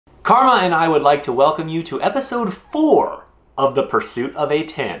Karma and I would like to welcome you to episode 4 of The Pursuit of a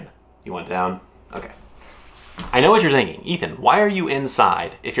 10. You went down? Okay. I know what you're thinking. Ethan, why are you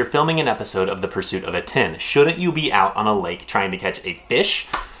inside if you're filming an episode of The Pursuit of a 10? Shouldn't you be out on a lake trying to catch a fish?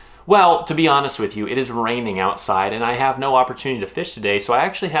 Well, to be honest with you, it is raining outside and I have no opportunity to fish today, so I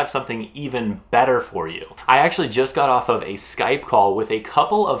actually have something even better for you. I actually just got off of a Skype call with a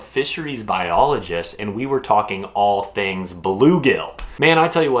couple of fisheries biologists and we were talking all things bluegill. Man, I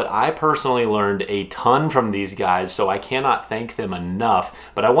tell you what, I personally learned a ton from these guys, so I cannot thank them enough,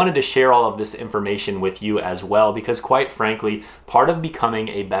 but I wanted to share all of this information with you as well because quite frankly, part of becoming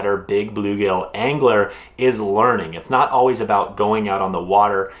a better big bluegill angler is learning. It's not always about going out on the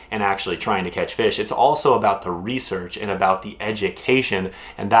water and actually trying to catch fish. It's also about the research and about the education,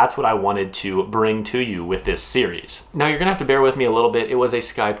 and that's what I wanted to bring to you with this series. Now you're gonna have to bear with me a little bit. It was a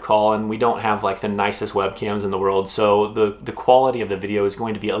Skype call and we don't have like the nicest webcams in the world, so the quality of the video is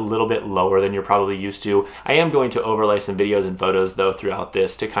going to be a little bit lower than you're probably used to. I am going to overlay some videos and photos though throughout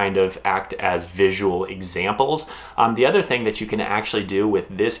this to kind of act as visual examples. The other thing that you can actually do with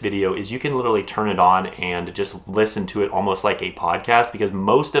this video is you can literally turn it on and just listen to it almost like a podcast, because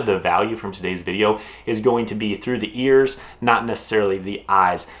most of the value from today's video is going to be through the ears, not necessarily the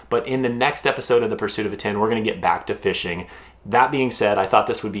eyes. But in the next episode of The Pursuit of a 10, we're going to get back to fishing. That being said, I thought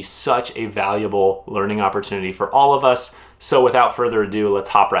this would be such a valuable learning opportunity for all of us. So without further ado, let's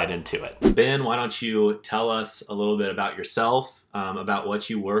hop right into it. Ben, why don't you tell us a little bit about yourself, about what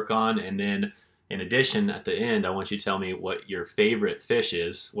you work on, and then in addition, at the end, I want you to tell me what your favorite fish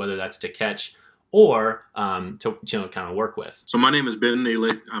is, whether that's to catch or to kind of work with. So my name is Ben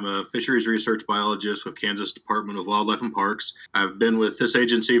Neely. I'm a fisheries research biologist with Kansas Department of Wildlife and Parks. I've been with this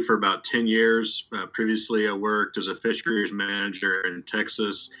agency for about 10 years. Previously, I worked as a fisheries manager in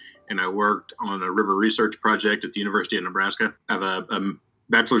Texas, and I worked on a river research project at the University of Nebraska. I have a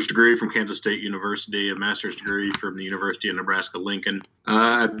bachelor's degree from Kansas State University, a master's degree from the University of Nebraska-Lincoln.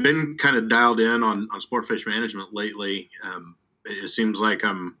 I've been kind of dialed in on sportfish management lately. It seems like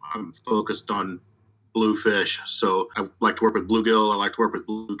I'm focused on bluefish. So I like to work with bluegill. I like to work with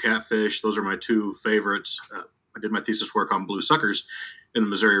blue catfish. Those are my two favorites. I did my thesis work on blue suckers in the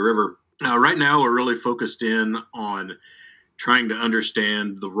Missouri River. Now, right now, we're really focused in on trying to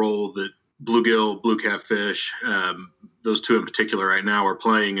understand the role that bluegill, blue catfish, those two in particular right now are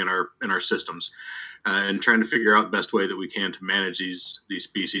playing in our systems, and trying to figure out the best way that we can to manage these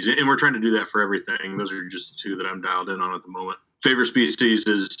species. And we're trying to do that for everything. Those are just the two that I'm dialed in on at the moment. Favorite species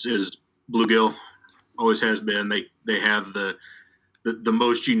is bluegill. Always has been. They have the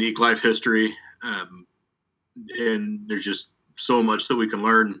most unique life history, and there's just so much that we can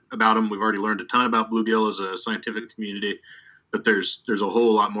learn about them. We've already learned a ton about bluegill as a scientific community, but there's a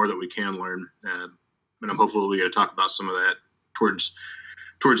whole lot more that we can learn, and I'm hopeful we get to talk about some of that towards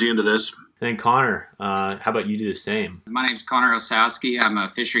the end of this. And Connor, how about you do the same? My name is Connor Osowski. I'm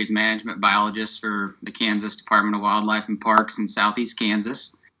a fisheries management biologist for the Kansas Department of Wildlife and Parks in southeast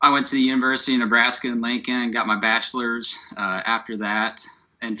Kansas. I went to the University of Nebraska in Lincoln and got my bachelor's. After that,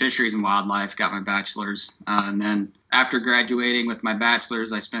 in fisheries and wildlife, got my bachelor's. And then after graduating with my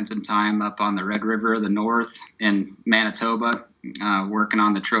bachelor's, I spent some time up on the Red River of the North in Manitoba, working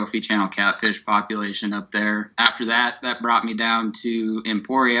on the trophy channel catfish population up there. After that, that brought me down to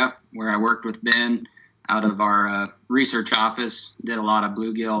Emporia, where I worked with Ben out of our research office, did a lot of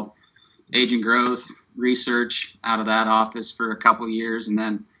bluegill age and growth research out of that office for a couple years, and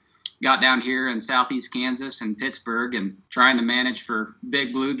then got down here in southeast Kansas and Pittsburgh and trying to manage for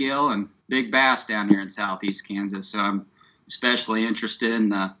big bluegill and big bass down here in southeast Kansas. So I'm especially interested in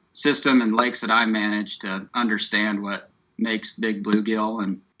the system and lakes that I manage to understand what makes big bluegill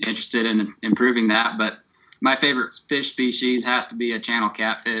and interested in improving that. But my favorite fish species has to be a channel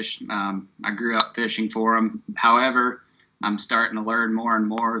catfish. I grew up fishing for them. However, I'm starting to learn more and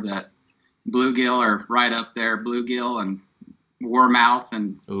more that bluegill are right up there. Bluegill and warmouth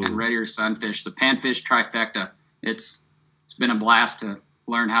and red ear sunfish, the panfish trifecta. It's been a blast to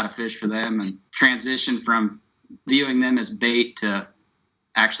learn how to fish for them and transition from viewing them as bait to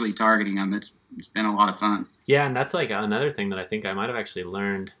actually targeting them. It's been a lot of fun. Yeah, and that's like another thing that I think I might have actually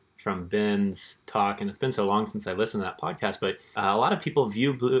learned from Ben's talk, and it's been so long since I listened to that podcast, but a lot of people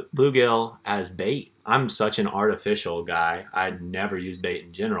view bluegill as bait. I'm such an artificial guy. I never use bait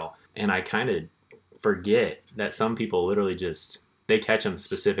in general, and I kind of forget that some people literally just, they catch them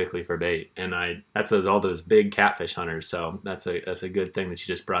specifically for bait, and that's all those big catfish hunters. So that's a good thing that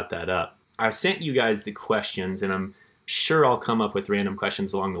you just brought that up. I sent you guys the questions, and I'm sure I'll come up with random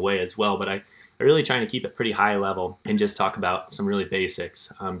questions along the way as well, but I I'm really trying to keep it pretty high level and just talk about some really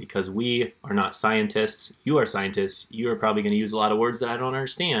basics because we are not scientists. You are scientists. You are probably going to use a lot of words that I don't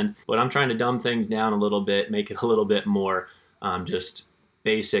understand, but I'm trying to dumb things down a little bit, make it a little bit more just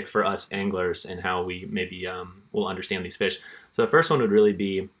basic for us anglers and how we maybe will understand these fish. So the first one would really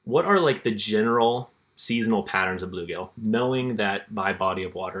be, what are like the general seasonal patterns of bluegill? Knowing that by body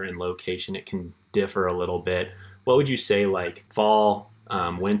of water and location it can differ a little bit, what would you say like fall,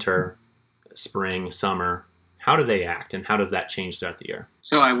 winter, spring, summer, how do they act and how does that change throughout the year?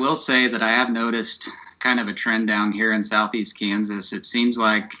 So I will say that I have noticed kind of a trend down here in southeast Kansas. It seems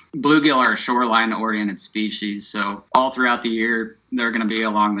like bluegill are a shoreline-oriented species, so all throughout the year they're going to be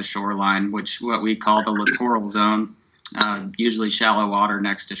along the shoreline, which what we call the littoral zone, usually shallow water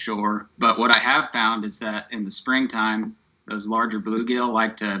next to shore. But what I have found is that in the springtime, those larger bluegill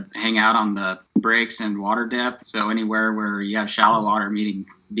like to hang out on the breaks and water depth. So anywhere where you have shallow water meeting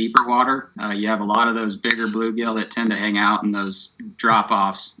deeper water, you have a lot of those bigger bluegill that tend to hang out in those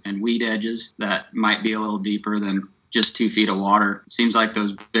drop-offs and weed edges that might be a little deeper than just 2 feet of water. It seems like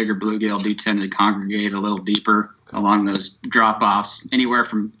those bigger bluegill do tend to congregate a little deeper along those drop-offs. Anywhere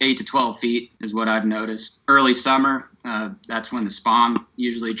from 8 to 12 feet is what I've noticed. Early summer, that's when the spawn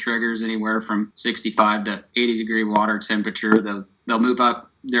usually triggers, anywhere from 65 to 80 degree water temperature. They'll move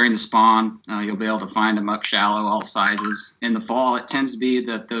up during the spawn. You'll be able to find them up shallow, all sizes. In the fall, it tends to be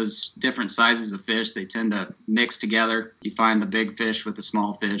that those different sizes of fish, they tend to mix together. You find the big fish with the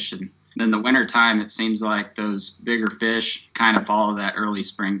small fish, and then the winter time, it seems like those bigger fish kind of follow that early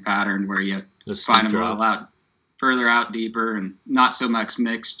spring pattern where you find them a little out, further out deeper and not so much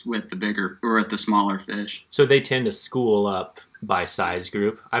mixed with the bigger or with the smaller fish. So they tend to school up by size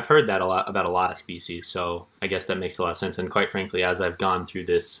group. I've heard that a lot about a lot of species, so I guess that makes a lot of sense. And quite frankly, as I've gone through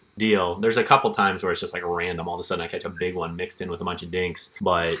this deal, there's a couple times where it's just like random. All of a sudden I catch a big one mixed in with a bunch of dinks,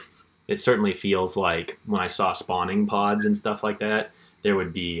 but it certainly feels like when I saw spawning pods and stuff like that, there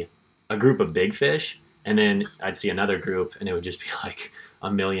would be a group of big fish, and then I'd see another group, and it would just be like a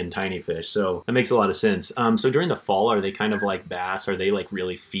million tiny fish. So that makes a lot of sense. So during the fall, are they kind of like bass? Are they like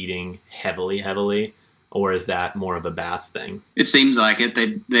really feeding heavily? Or is that more of a bass thing? It seems like it.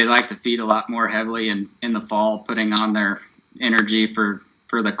 They like to feed a lot more heavily in the fall, putting on their energy for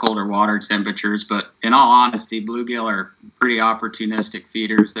the colder water temperatures. But in all honesty, bluegill are pretty opportunistic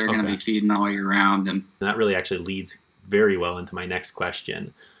feeders. They're going to be feeding all year round. And that really actually leads very well into my next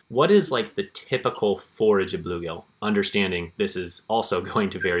question. What is like the typical forage of bluegill? Understanding this is also going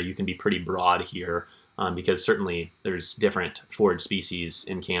to vary. You can be pretty broad here because certainly there's different forage species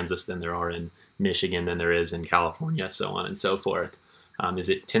in Kansas than there are in Michigan than there is in California, so on and so forth. Is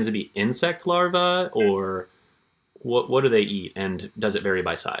it tends to be insect larvae, or what do they eat, and does it vary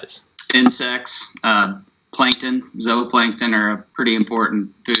by size? Insects, plankton, zooplankton are a pretty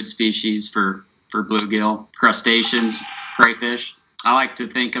important food species for bluegill. Crustaceans, crayfish. I like to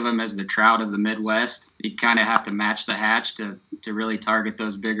think of them as the trout of the Midwest. You kind of have to match the hatch to really target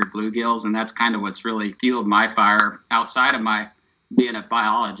those bigger bluegills, and that's kind of what's really fueled my fire. Outside of my being a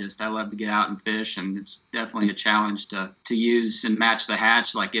biologist, I love to get out and fish, and it's definitely a challenge to use and match the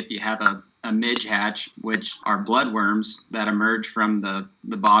hatch. Like if you have a midge hatch, which are bloodworms that emerge from the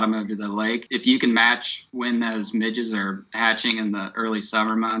bottom of the lake. If you can match when those midges are hatching in the early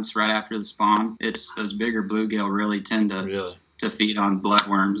summer months right after the spawn, it's those bigger bluegill really tend to feed on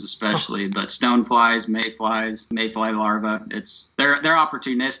bloodworms especially. But stoneflies, mayfly larvae, they're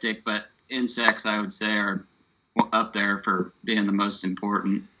opportunistic, but insects I would say are up there for being the most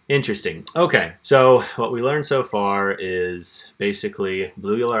important. Interesting. Okay, so what we learned so far is basically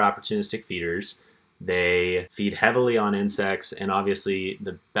bluegill are opportunistic feeders. They feed heavily on insects, and obviously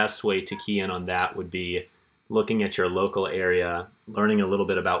the best way to key in on that would be looking at your local area, learning a little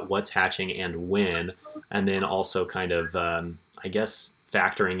bit about what's hatching and when, and then also kind of, I guess,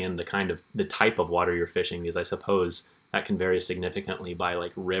 factoring in the type of water you're fishing, because I suppose that can vary significantly by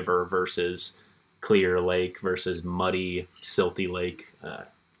like river versus clear lake versus muddy, silty lake.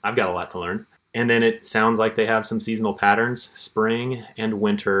 I've got a lot to learn. And then it sounds like they have some seasonal patterns. Spring and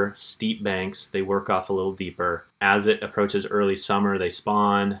winter, steep banks, they work off a little deeper. As it approaches early summer, they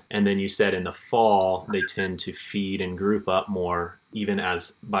spawn. And then you said in the fall, they tend to feed and group up more, even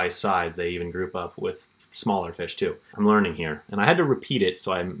as by size, they even group up with smaller fish too. I'm learning here. And I had to repeat it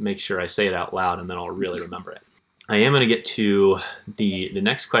so I make sure I say it out loud and then I'll really remember it. I am going to get to the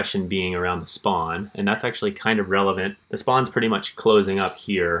next question being around the spawn, and that's actually kind of relevant. The spawn's pretty much closing up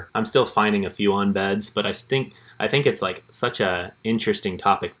here. I'm still finding a few on beds, but I think it's like such a interesting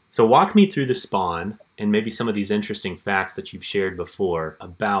topic. So walk me through the spawn and maybe some of these interesting facts that you've shared before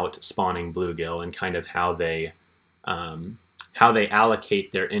about spawning bluegill and kind of how they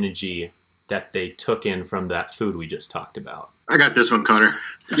allocate their energy that they took in from that food we just talked about? I got this one, Connor.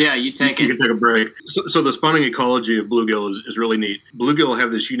 Yeah, you take it. You can take a break. So the spawning ecology of bluegill is really neat. Bluegill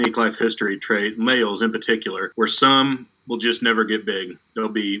have this unique life history trait, males in particular, where some will just never get big. They'll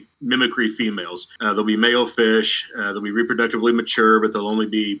be mimicry females. They'll be male fish. They'll be reproductively mature, but they'll only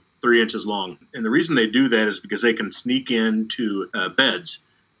be 3 inches long. And the reason they do that is because they can sneak into beds.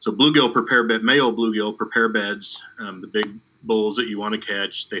 So male bluegill prepare beds, the big bulls that you want to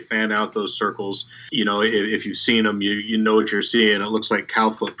catch. They fan out those circles. You know, if you've seen them, you know what you're seeing. It looks like cow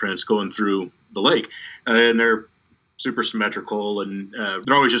footprints going through the lake. And they're super symmetrical, and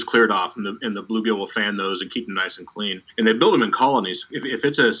they're always just cleared off, and the bluegill will fan those and keep them nice and clean. And they build them in colonies. If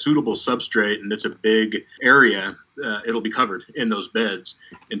it's a suitable substrate and it's a big area, it'll be covered in those beds.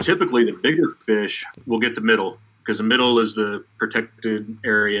 And typically the bigger fish will get the middle, because the middle is the protected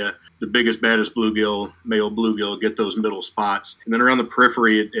area. The biggest, baddest male bluegill get those middle spots. And then around the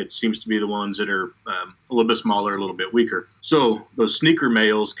periphery, it seems to be the ones that are a little bit smaller, a little bit weaker. So those sneaker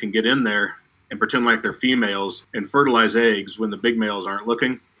males can get in there and pretend like they're females and fertilize eggs when the big males aren't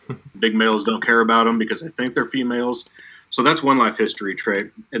looking. Big males don't care about them because they think they're females. So that's one life history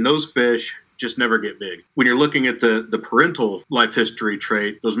trait. And those fish just never get big. When you're looking at the parental life history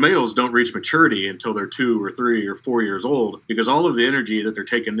trait, those males don't reach maturity until they're 2 or 3 or 4 years old, because all of the energy that they're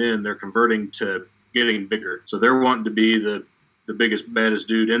taking in, they're converting to getting bigger. So they're wanting to be the biggest, baddest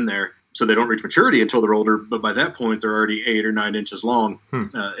dude in there. So they don't reach maturity until they're older, but by that point, they're already 8 or 9 inches long.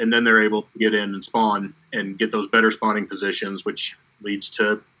 And then they're able to get in and spawn and get those better spawning positions, which leads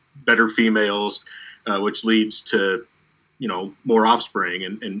to better females, which leads to more offspring,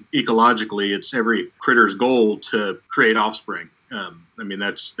 and ecologically, it's every critter's goal to create offspring.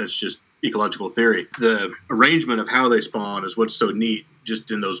 That's just ecological theory. The arrangement of how they spawn is what's so neat, just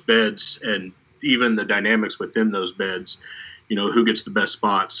in those beds, and even the dynamics within those beds. Who gets the best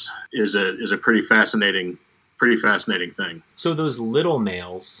spots is a pretty fascinating thing. So those little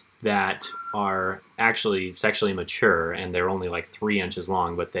males that are actually sexually mature and they're only like 3 inches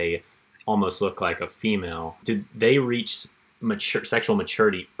long, but they almost look like a female. Did they reach sexual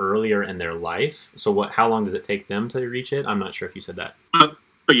maturity earlier in their life? So how long does it take them to reach it? I'm not sure if you said that.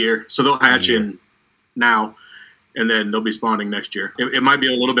 A year. So they'll hatch in now, and then they'll be spawning next year. It might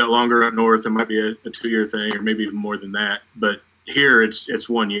be a little bit longer up north. It might be a 2-year thing, or maybe even more than that. But here it's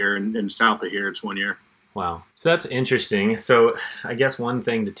 1 year, and south of here it's 1 year. Wow. So that's interesting. So I guess one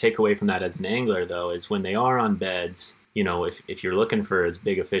thing to take away from that as an angler, though, is when they are on beds, if you're looking for as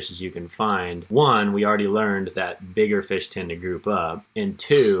big a fish as you can find, 1, we already learned that bigger fish tend to group up, and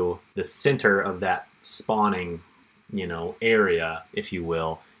 2, the center of that spawning, area, if you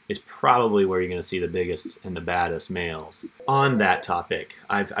will, is probably where you're going to see the biggest and the baddest males. On that topic,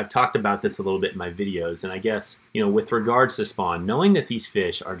 I've talked about this a little bit in my videos, and I guess, with regards to spawn, knowing that these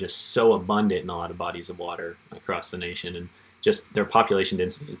fish are just so abundant in a lot of bodies of water across the nation, and just their population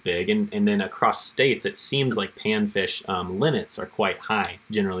density is big, and then across states, it seems like panfish limits are quite high,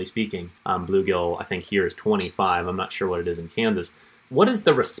 generally speaking. Bluegill, I think here is 25. I'm not sure what it is in Kansas. What is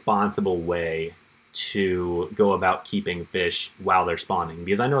the responsible way to go about keeping fish while they're spawning?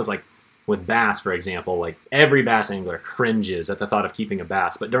 Because I know it's like with bass, for example, like every bass angler cringes at the thought of keeping a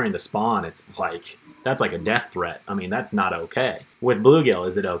bass, but during the spawn, it's like, that's like a death threat. I mean, that's not okay. With bluegill,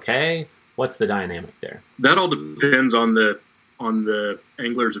 is it okay? What's the dynamic there? That all depends on the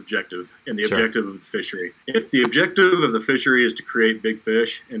angler's objective and the objective of the fishery. If the objective of the fishery is to create big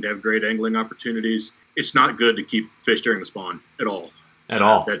fish and to have great angling opportunities, it's not good to keep fish during the spawn at all. At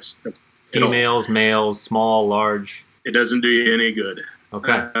all? That's females, males, small, large? It doesn't do you any good.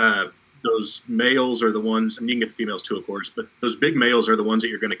 Okay. Those males are the ones, and you can get the females too, of course, but those big males are the ones that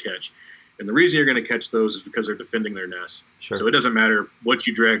you're going to catch. And the reason you're going to catch those is because they're defending their nests. Sure. So it doesn't matter what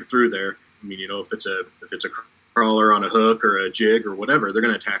you drag through there. I mean, if it's a crawler on a hook or a jig or whatever, they're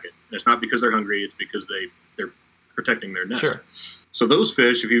going to attack it. And it's not because they're hungry; it's because they're protecting their nest. Sure. So those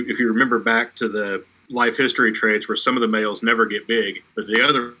fish, if you remember back to the life history traits, where some of the males never get big, but the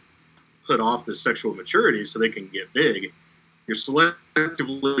other put off the sexual maturity so they can get big, you're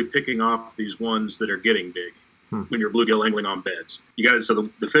selectively picking off these ones that are getting big. When you're bluegill angling on beds, so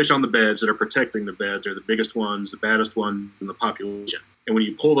the fish on the beds that are protecting the beds are the biggest ones, the baddest ones in the population. And when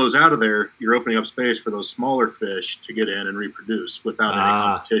you pull those out of there, you're opening up space for those smaller fish to get in and reproduce without any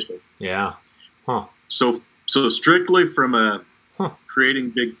competition. Yeah. Huh. So strictly from a creating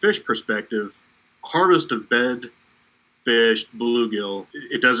big fish perspective, harvest of bed fish, bluegill,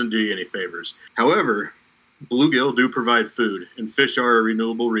 it doesn't do you any favors. However, bluegill do provide food, and fish are a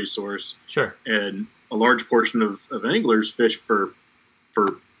renewable resource. Sure. And a large portion of anglers fish for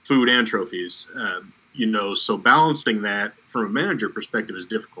food and trophies. So balancing that from a manager perspective is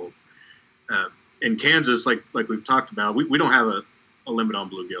difficult. In Kansas, like we've talked about, we don't have a limit on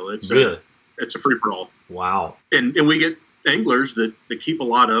bluegill. It's a free for all. Wow. And we get anglers that keep a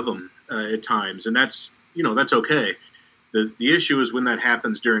lot of them at times, and that's okay. The issue is when that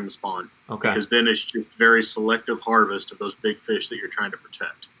happens during the spawn. Okay. Because then it's just very selective harvest of those big fish that you're trying to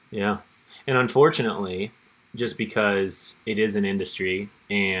protect. Yeah. And unfortunately, just because it is an industry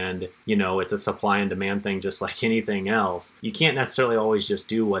and, it's a supply and demand thing just like anything else, you can't necessarily always just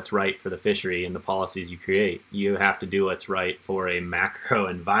do what's right for the fishery and the policies you create. You have to do what's right for a macro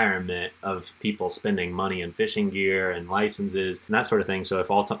environment of people spending money in fishing gear and licenses and that sort of thing. So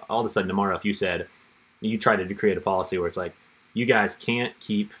if all of a sudden tomorrow, if you said, you tried to create a policy where it's like, you guys can't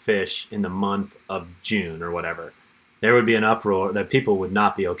keep fish in the month of June or whatever, there would be an uproar that people would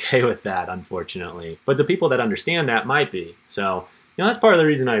not be okay with that, unfortunately. But the people that understand that might be. So, that's part of the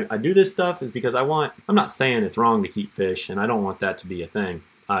reason I do this stuff is because I'm not saying it's wrong to keep fish, and I don't want that to be a thing.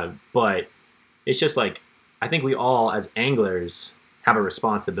 But it's just like, I think we all, as anglers, have a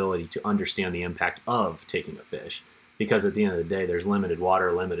responsibility to understand the impact of taking a fish. Because at the end of the day, there's limited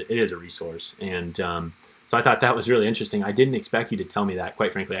water, it is a resource. And so I thought that was really interesting. I didn't expect you to tell me that,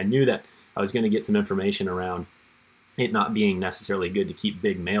 quite frankly. I knew that I was going to get some information around it not being necessarily good to keep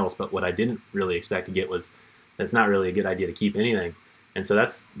big males, but what I didn't really expect to get was that's not really a good idea to keep anything. And so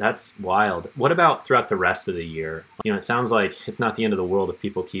that's wild. What about throughout the rest of the year? It sounds like it's not the end of the world if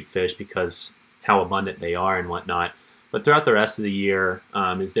people keep fish because how abundant they are and whatnot. But throughout the rest of the year,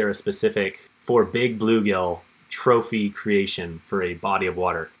 is there a specific, for big bluegill, trophy creation for a body of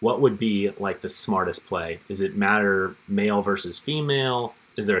water? What would be like the smartest play? Does it matter male versus female?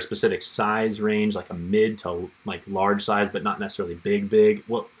 Is there a specific size range, like a mid to like large size, but not necessarily big?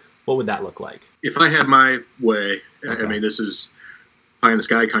 What would that look like? If I had my way, Okay. I mean, this is pie in the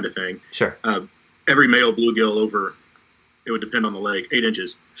sky kind of thing. Sure. Every male bluegill over, it would depend on the lake, 8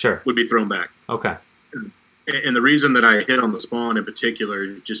 inches, Sure. would be thrown back. Okay. And the reason that I hit on the spawn in particular,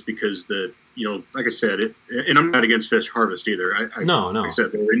 just because like I said, and I'm not against fish harvest either. No. Like I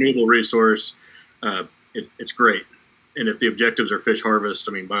said, they're a renewable resource. It's great. And if the objectives are fish harvest,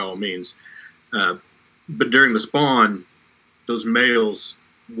 I mean, by all means. But during the spawn, those males,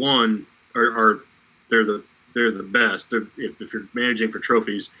 they're the best. If you're managing for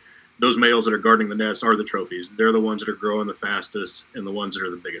trophies, those males that are guarding the nest are the trophies. They're the ones that are growing the fastest and the ones that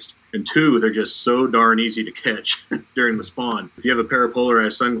are the biggest. And 2, they're just so darn easy to catch during the spawn. If you have a pair of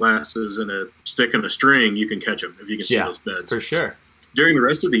polarized sunglasses and a stick and a string, you can catch them if you can see those beds. For sure. During the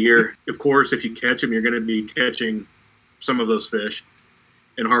rest of the year, of course, if you catch them, you're going to be catching some of those fish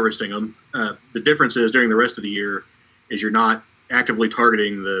and harvesting them. The difference is during the rest of the year is you're not actively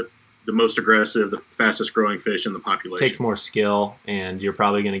targeting the most aggressive, the fastest growing fish in the population. It takes more skill, and you're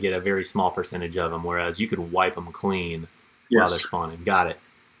probably going to get a very small percentage of them, whereas you could wipe them clean while they're spawning. Got it.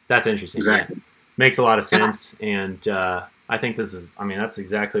 That's interesting. Exactly. Yeah. Makes a lot of sense, and I think that's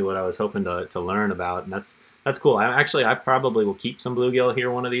exactly what I was hoping to learn about, and that's cool. I probably will keep some bluegill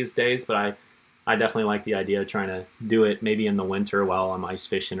here one of these days, but I definitely like the idea of trying to do it maybe in the winter while I'm ice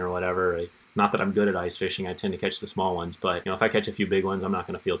fishing or whatever. Not that I'm good at ice fishing. I tend to catch the small ones, but if I catch a few big ones, I'm not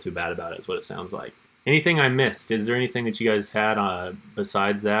going to feel too bad about it, is what it sounds like. Anything I missed? Is there anything that you guys had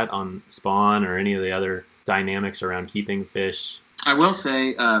besides that on spawn or any of the other dynamics around keeping fish? I will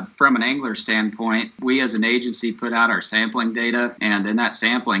say, from an angler standpoint, we as an agency put out our sampling data, and in that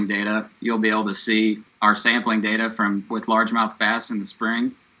sampling data, you'll be able to see our sampling data with largemouth bass in the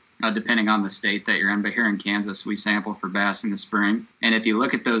spring, depending on the state that you're in. But here in Kansas, we sample for bass in the spring. And if you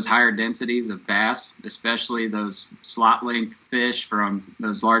look at those higher densities of bass, especially those slot length fish from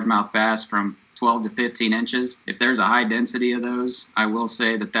those largemouth bass from 12 to 15 inches, if there's a high density of those, I will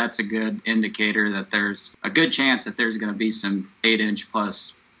say that that's a good indicator that there's a good chance that there's going to be some 8-inch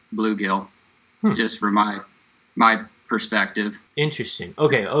plus bluegill, just from my perspective. Interesting.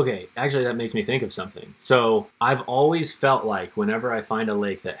 Okay. Actually, that makes me think of something. So I've always felt like whenever I find a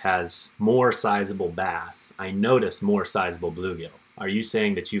lake that has more sizable bass, I notice more sizable bluegill. Are you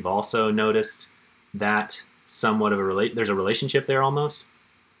saying that you've also noticed that somewhat of there's a relationship there almost?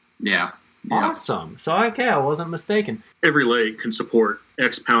 Yeah. Awesome. So, okay, I wasn't mistaken. Every lake can support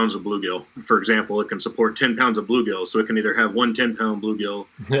X pounds of bluegill. For example, it can support 10 pounds of bluegill. So it can either have one 10-pound bluegill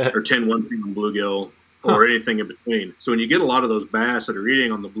or 10 1-pound bluegill or anything in between. So when you get a lot of those bass that are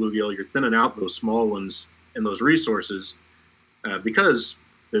eating on the bluegill, you're thinning out those small ones and those resources because,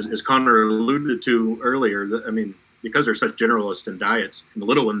 as Connor alluded to earlier, because they're such generalists in diets, and the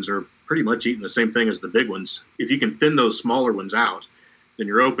little ones are pretty much eating the same thing as the big ones. If you can thin those smaller ones out, then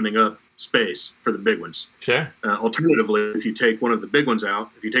you're opening up space for the big ones. Sure. Alternatively, if you take one of the big ones out,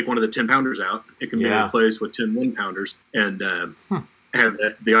 if you take one of the 10-pounders out, it can be replaced with 10 1-pounders. And have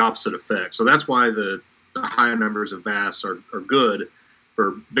the opposite effect. So that's why the high numbers of bass are good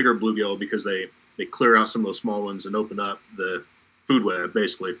for bigger bluegill, because they clear out some of those small ones and open up the food web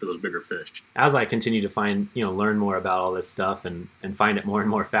basically for those bigger fish. As I continue to learn more about all this stuff and find it more and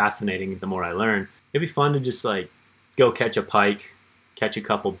more fascinating the more I learn, it'd be fun to just like go catch a pike, catch a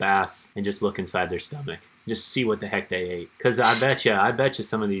couple bass, and just look inside their stomach. Just see what the heck they ate. Because I bet you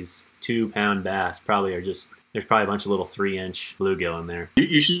some of these 2-pound bass probably are just, there's probably a bunch of little 3-inch bluegill in there.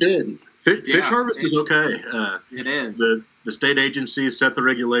 You should. Fish harvest is okay. It is. The state agencies set the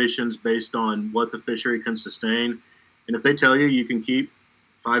regulations based on what the fishery can sustain. And if they tell you can keep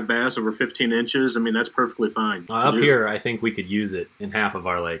 5 bass over 15 inches, I mean, that's perfectly fine. Up here, I think we could use it in half of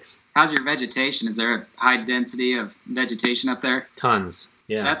our lakes. How's your vegetation? Is there a high density of vegetation up there? Tons,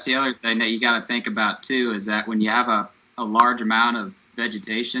 yeah. That's the other thing that you got to think about, too, is that when you have a large amount of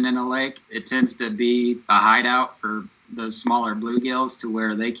vegetation in a lake, it tends to be a hideout for those smaller bluegills, to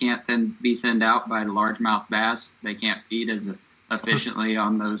where they can't then be thinned out by the largemouth bass. They can't feed as efficiently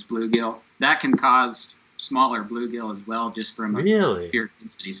on those bluegill. That can cause smaller bluegill as well, just from a pure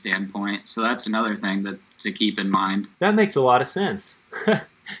density standpoint. So that's another thing to keep in mind. That makes a lot of sense,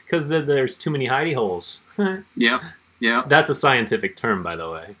 because there's too many hidey holes. Yep. That's a scientific term, by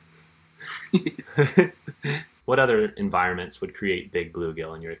the way. What other environments would create big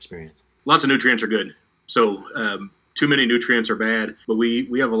bluegill in your experience? Lots of nutrients are good. So too many nutrients are bad, but we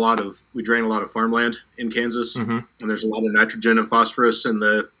drain a lot of farmland in Kansas, and there's a lot of nitrogen and phosphorus in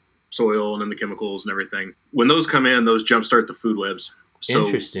the soil and in the chemicals and everything. When those come in, those jumpstart the food webs. So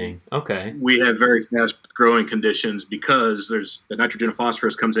interesting. Okay. We have very fast growing conditions because there's the nitrogen and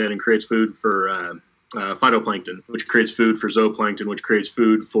phosphorus comes in and creates food for phytoplankton, which creates food for zooplankton, which creates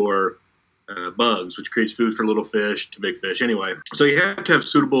food for bugs, which creates food for little fish to big fish. Anyway, so you have to have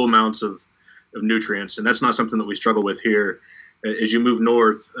suitable amounts of nutrients, and that's not something that we struggle with here. As you move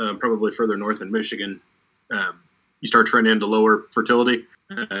north, probably further north in Michigan, you start to run into lower fertility,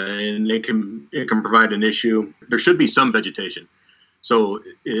 and it can provide an issue. There should be some vegetation, so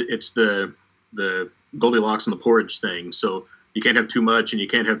it's the Goldilocks and the porridge thing. So you can't have too much and you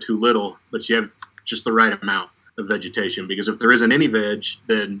can't have too little, but you have just the right amount of vegetation, because if there isn't any veg,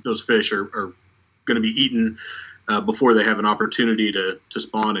 then those fish are going to be eaten before they have an opportunity to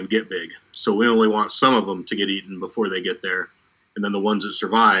spawn and get big. So we only want some of them to get eaten before they get there, and then the ones that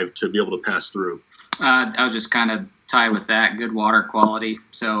survive to be able to pass through. I'll just kind of tie with that, good water quality.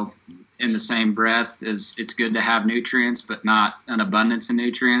 So in the same breath, it's good to have nutrients, but not an abundance of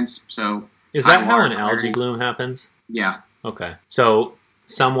nutrients. So is that how an algae bloom happens? Yeah. Okay. So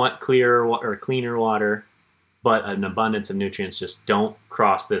somewhat clear or cleaner water, but an abundance of nutrients. Just don't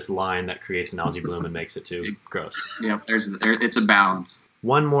cross this line that creates an algae bloom and makes it too gross. Yep, it's a balance.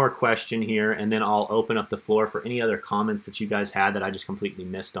 One more question here, and then I'll open up the floor for any other comments that you guys had that I just completely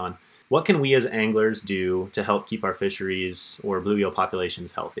missed on. What can we as anglers do to help keep our fisheries or bluegill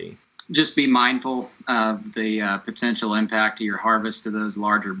populations healthy? Just be mindful of the potential impact to your harvest of those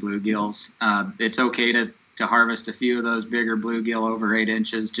larger bluegills. It's okay to harvest a few of those bigger bluegill over 8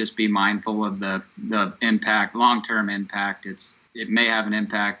 inches. Just be mindful of the impact, long-term impact. It may have an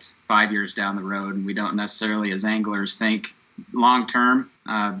impact 5 years down the road, and we don't necessarily as anglers think long-term.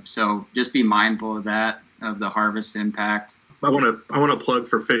 So just be mindful of that, of the harvest impact. I want to plug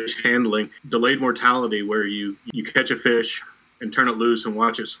for fish handling. Delayed mortality, where you catch a fish and turn it loose and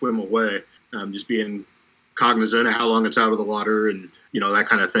watch it swim away. Just being cognizant of how long it's out of the water and that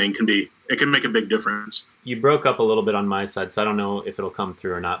kind of thing can make a big difference. You broke up a little bit on my side, so I don't know if it'll come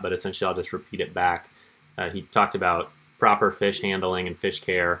through or not, but essentially I'll just repeat it back. He talked about proper fish handling and fish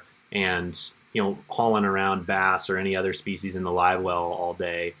care, and hauling around bass or any other species in the live well all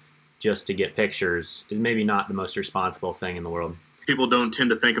day just to get pictures is maybe not the most responsible thing in the world. People don't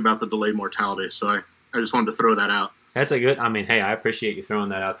tend to think about the delayed mortality, so I just wanted to throw that out. That's hey, I appreciate you throwing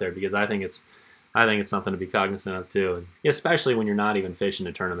that out there, because I think it's something to be cognizant of too, and especially when you're not even fishing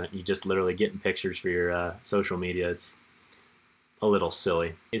a tournament. You just literally getting pictures for your social media. It's a little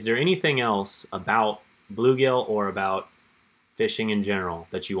silly. Is there anything else about bluegill or about fishing in general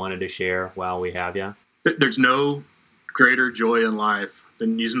that you wanted to share while we have you? There's no greater joy in life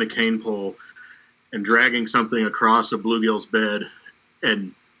than using a cane pole and dragging something across a bluegill's bed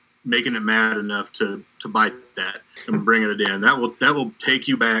and making it mad enough to bite that and bring it in. That will take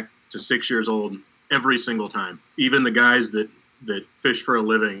you back to 6 years old every single time. Even the guys that fish for a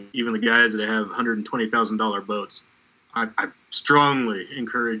living, even the guys that have $120,000 boats, I strongly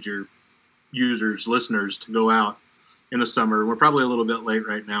encourage your users, listeners, to go out in the summer. We're probably a little bit late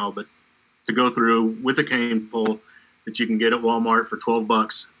right now, but to go through with a cane pole that you can get at Walmart for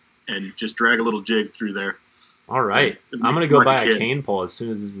 $12 and just drag a little jig through there. All right. I'm going to go buy a cane pole as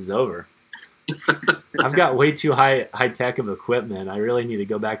soon as this is over. I've got way too high tech of equipment. I really need to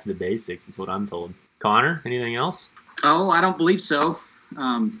go back to the basics, is what I'm told. Connor, anything else? Oh, I don't believe so.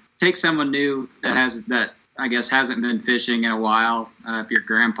 Take someone new that I guess hasn't been fishing in a while. If your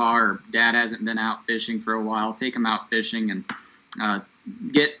grandpa or dad hasn't been out fishing for a while, take them out fishing and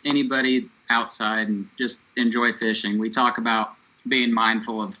get anybody outside and just enjoy fishing. We talk about being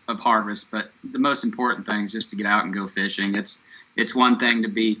mindful of harvest, but the most important thing is just to get out and go fishing. It's one thing to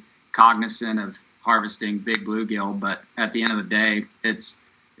be cognizant of harvesting big bluegill, but at the end of the day, it's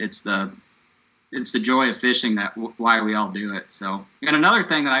the joy of fishing why we all do it. So, and another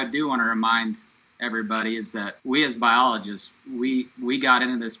thing that I do want to remind everybody is that we as biologists, we got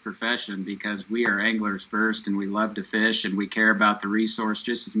into this profession because we are anglers first, and we love to fish, and we care about the resource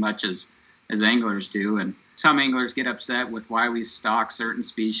just as much as anglers do. And some anglers get upset with why we stock certain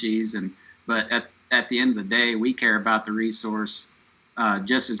species, but at the end of the day, we care about the resource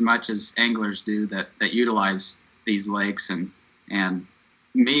just as much as anglers do that utilize these lakes. And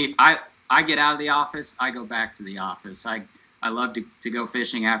me, I get out of the office, I go back to the office. I love to go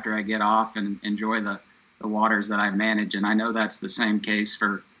fishing after I get off and enjoy the waters that I manage. And I know that's the same case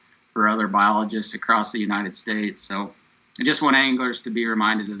for other biologists across the United States. So I just want anglers to be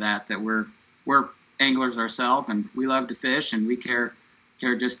reminded of that we're anglers ourselves, and we love to fish, and we care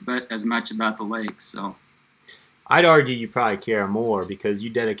just about as much about the lakes. So I'd argue you probably care more because you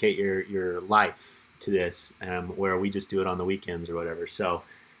dedicate your life to this, where we just do it on the weekends or whatever. So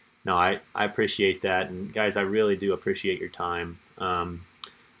no, I appreciate that. And guys, I really do appreciate your time. I'm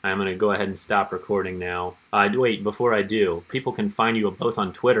going to go ahead and stop recording now. Wait, before I do, people can find you both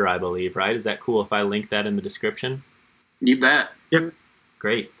on Twitter, I believe, right? Is that cool if I link that in the description? You bet. Yep.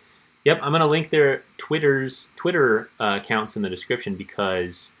 Great. Yep, I'm going to link their Twitter accounts in the description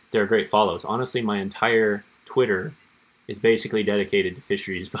because they're great follows. Honestly, my entire Twitter is basically dedicated to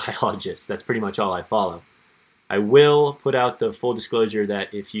fisheries biologists. That's pretty much all I follow. I will put out the full disclosure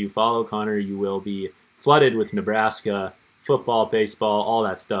that if you follow Connor, you will be flooded with Nebraska football, baseball, all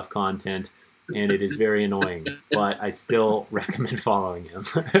that stuff content, and it is very annoying, but I still recommend following him.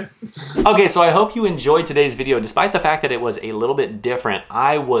 Okay, so I hope you enjoyed today's video. Despite the fact that it was a little bit different,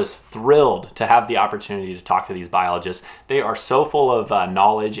 I was thrilled to have the opportunity to talk to these biologists. They are so full of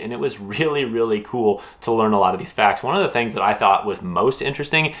knowledge, and it was really, really cool to learn a lot of these facts. One of the things that I thought was most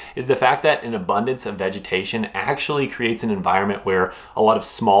interesting is the fact that an abundance of vegetation actually creates an environment where a lot of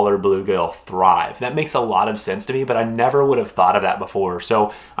smaller bluegill thrive. That makes a lot of sense to me, but I never would have thought of that before.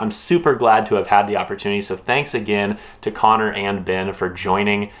 So I'm super glad to have had the opportunity. So thanks again to Connor and Ben for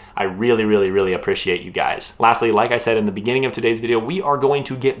joining. I really, really, really appreciate you guys. Lastly, like I said in the beginning of today's video, we are going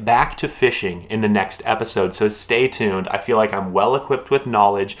to get back to fishing in the next episode, so stay tuned. I feel like I'm well equipped with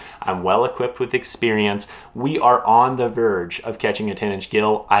knowledge. I'm well equipped with experience. We are on the verge of catching a 10-inch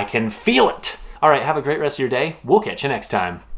gill. I can feel it. All right, have a great rest of your day. We'll catch you next time.